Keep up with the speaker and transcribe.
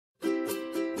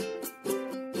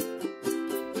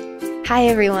Hi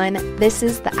everyone, this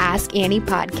is the Ask Annie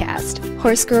podcast,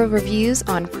 Horse Girl reviews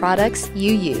on products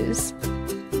you use.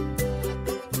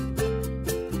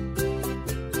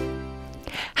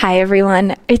 Hi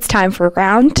everyone, it's time for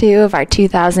round 2 of our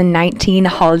 2019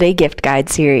 holiday gift guide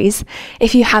series.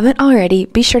 If you haven't already,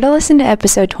 be sure to listen to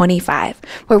episode 25,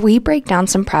 where we break down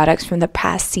some products from the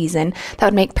past season that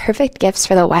would make perfect gifts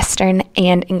for the Western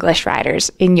and English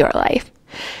riders in your life.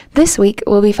 This week,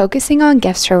 we'll be focusing on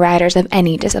gifts for riders of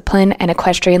any discipline and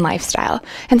equestrian lifestyle,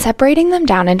 and separating them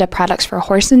down into products for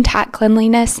horse and tack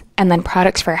cleanliness, and then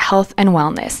products for health and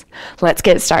wellness. Let's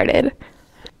get started.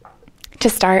 To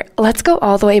start, let's go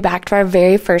all the way back to our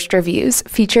very first reviews,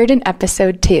 featured in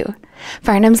episode 2,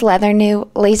 Farnham's Leather New,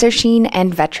 Laser Sheen,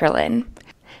 and Vetrolin.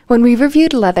 When we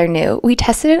reviewed Leather New, we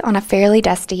tested it on a fairly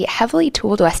dusty, heavily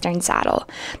tooled Western saddle.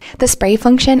 The spray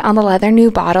function on the Leather New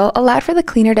bottle allowed for the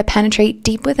cleaner to penetrate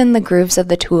deep within the grooves of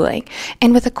the tooling,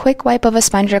 and with a quick wipe of a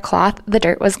sponge or cloth, the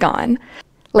dirt was gone.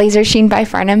 Laser Sheen by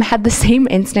Farnham had the same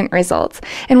instant results,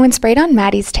 and when sprayed on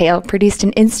Maddie's tail, produced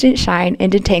an instant shine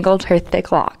and detangled her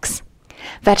thick locks.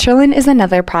 Vetrolin is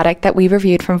another product that we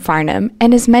reviewed from Farnham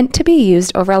and is meant to be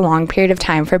used over a long period of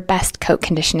time for best coat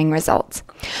conditioning results.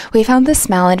 We found the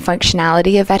smell and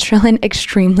functionality of Vetrolin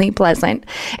extremely pleasant,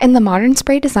 and the modern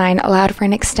spray design allowed for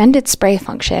an extended spray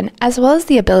function as well as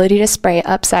the ability to spray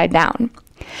upside down.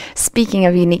 Speaking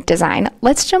of unique design,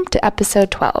 let's jump to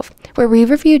episode 12, where we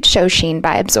reviewed Show Sheen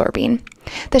by Absorbing.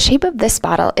 The shape of this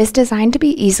bottle is designed to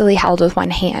be easily held with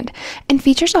one hand and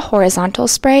features a horizontal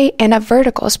spray and a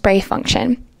vertical spray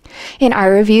function. In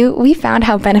our review, we found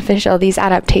how beneficial these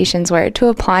adaptations were to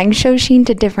applying Show Sheen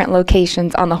to different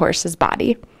locations on the horse's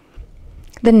body.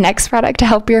 The next product to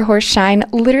help your horse shine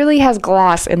literally has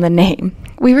gloss in the name.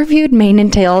 We reviewed Mane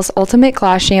 & Tail's Ultimate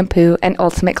Gloss Shampoo and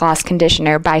Ultimate Gloss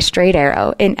Conditioner by Straight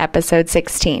Arrow in episode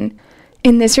 16.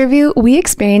 In this review, we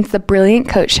experienced the brilliant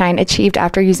coat shine achieved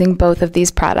after using both of these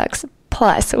products.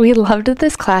 Plus, we loved that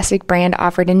this classic brand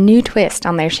offered a new twist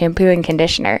on their shampoo and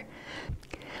conditioner.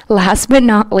 Last but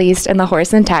not least, in the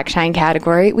horse and tack shine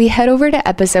category, we head over to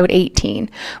episode 18,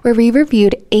 where we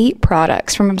reviewed 8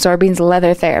 products from Absorbing's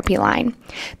Leather Therapy line.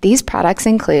 These products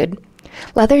include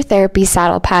Leather Therapy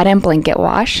Saddle Pad and Blanket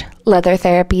Wash, Leather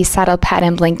Therapy Saddle Pad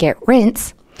and Blanket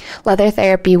Rinse, Leather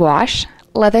Therapy Wash,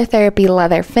 Leather Therapy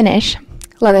Leather Finish,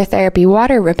 Leather Therapy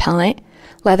Water Repellent,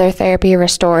 Leather Therapy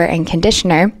Restorer and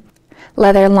Conditioner,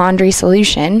 Leather Laundry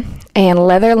Solution, and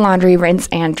Leather Laundry Rinse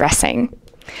and Dressing.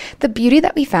 The beauty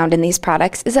that we found in these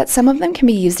products is that some of them can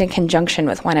be used in conjunction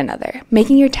with one another,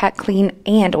 making your tack clean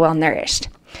and well-nourished.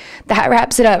 That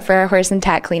wraps it up for our horse and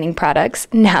tack cleaning products.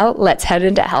 Now let's head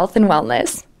into health and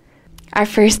wellness. Our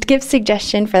first gift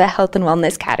suggestion for the health and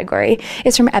wellness category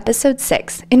is from episode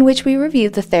 6, in which we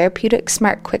reviewed the Therapeutic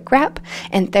Smart Quick Wrap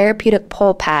and Therapeutic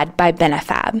Pole Pad by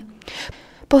Benefab.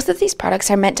 Both of these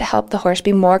products are meant to help the horse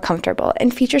be more comfortable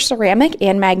and feature ceramic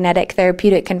and magnetic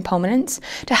therapeutic components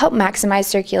to help maximize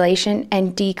circulation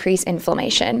and decrease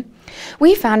inflammation.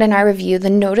 We found in our review the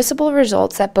noticeable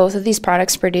results that both of these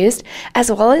products produced, as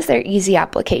well as their easy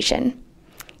application.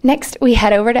 Next, we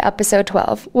head over to episode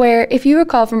 12, where, if you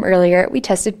recall from earlier, we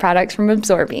tested products from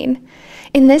Absorbing.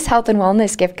 In this health and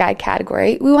wellness gift guide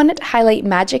category, we wanted to highlight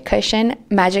Magic Cushion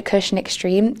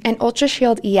Extreme, and Ultra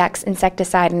Shield EX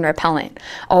Insecticide and Repellent,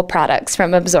 all products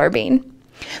from Absorbing.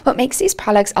 What makes these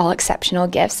products all exceptional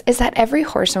gifts is that every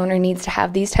horse owner needs to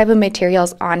have these type of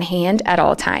materials on hand at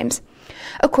all times.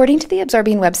 According to the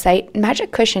Absorbing website,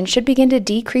 Magic Cushion should begin to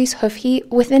decrease hoof heat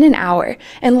within an hour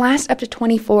and last up to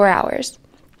 24 hours.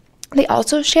 They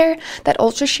also share that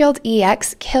Ultra Shield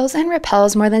EX kills and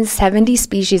repels more than 70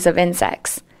 species of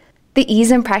insects. The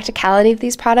ease and practicality of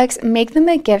these products make them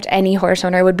a gift any horse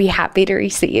owner would be happy to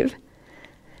receive.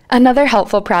 Another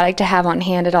helpful product to have on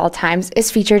hand at all times is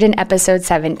featured in episode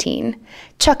 17.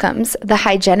 Chuckums, the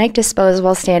hygienic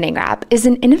disposable standing wrap, is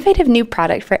an innovative new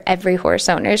product for every horse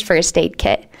owner's first aid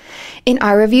kit. In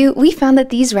our review, we found that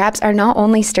these wraps are not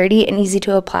only sturdy and easy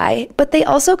to apply, but they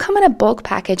also come in a bulk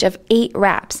package of 8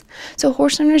 wraps, so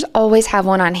horse owners always have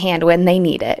one on hand when they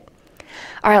need it.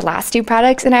 Our last 2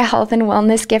 products in our health and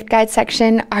wellness gift guide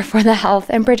section are for the health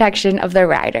and protection of the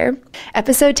rider.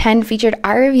 Episode 10 featured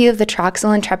our review of the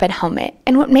Troxel Intrepid helmet,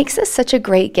 and what makes this such a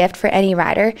great gift for any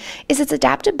rider is its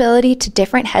adaptability to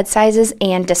different head sizes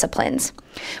and disciplines.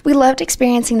 We loved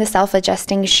experiencing the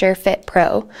self-adjusting SureFit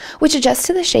Pro, which adjusts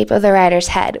to the shape of the rider's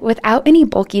head without any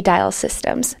bulky dial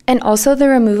systems, and also the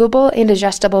removable and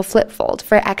adjustable flip fold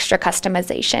for extra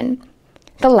customization.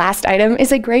 The last item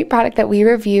is a great product that we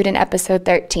reviewed in episode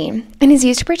 13 and is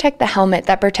used to protect the helmet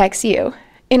that protects you.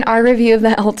 In our review of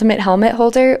the Ultimate Helmet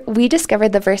Holder, we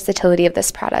discovered the versatility of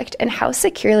this product and how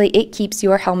securely it keeps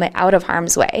your helmet out of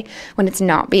harm's way when it's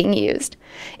not being used.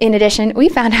 In addition, we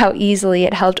found how easily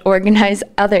it helped organize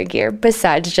other gear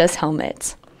besides just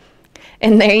helmets.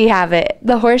 And there you have it,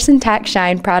 the Horse and Tack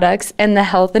Shine products and the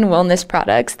health and wellness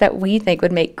products that we think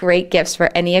would make great gifts for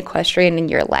any equestrian in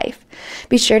your life.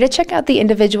 Be sure to check out the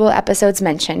individual episodes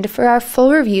mentioned for our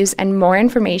full reviews and more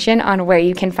information on where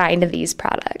you can find these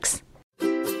products.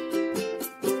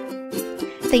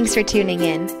 Thanks for tuning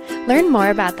in. Learn more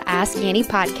about the Ask Annie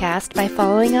podcast by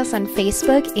following us on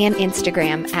Facebook and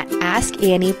Instagram at Ask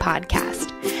Annie Podcast.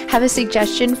 Have a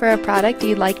suggestion for a product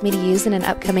you'd like me to use in an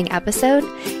upcoming episode?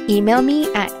 Email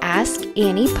me at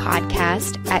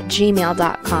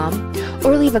askanniepodcast@gmail.com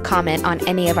or leave a comment on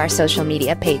any of our social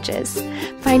media pages.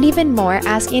 Find even more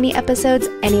Ask Annie episodes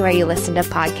anywhere you listen to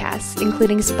podcasts,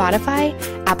 including Spotify,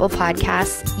 Apple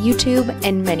Podcasts, YouTube,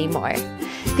 and many more.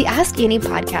 The Ask Annie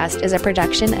podcast is a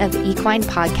production of the Equine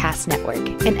Podcast Network,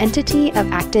 an entity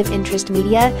of Active Interest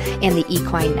Media and the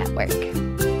Equine Network.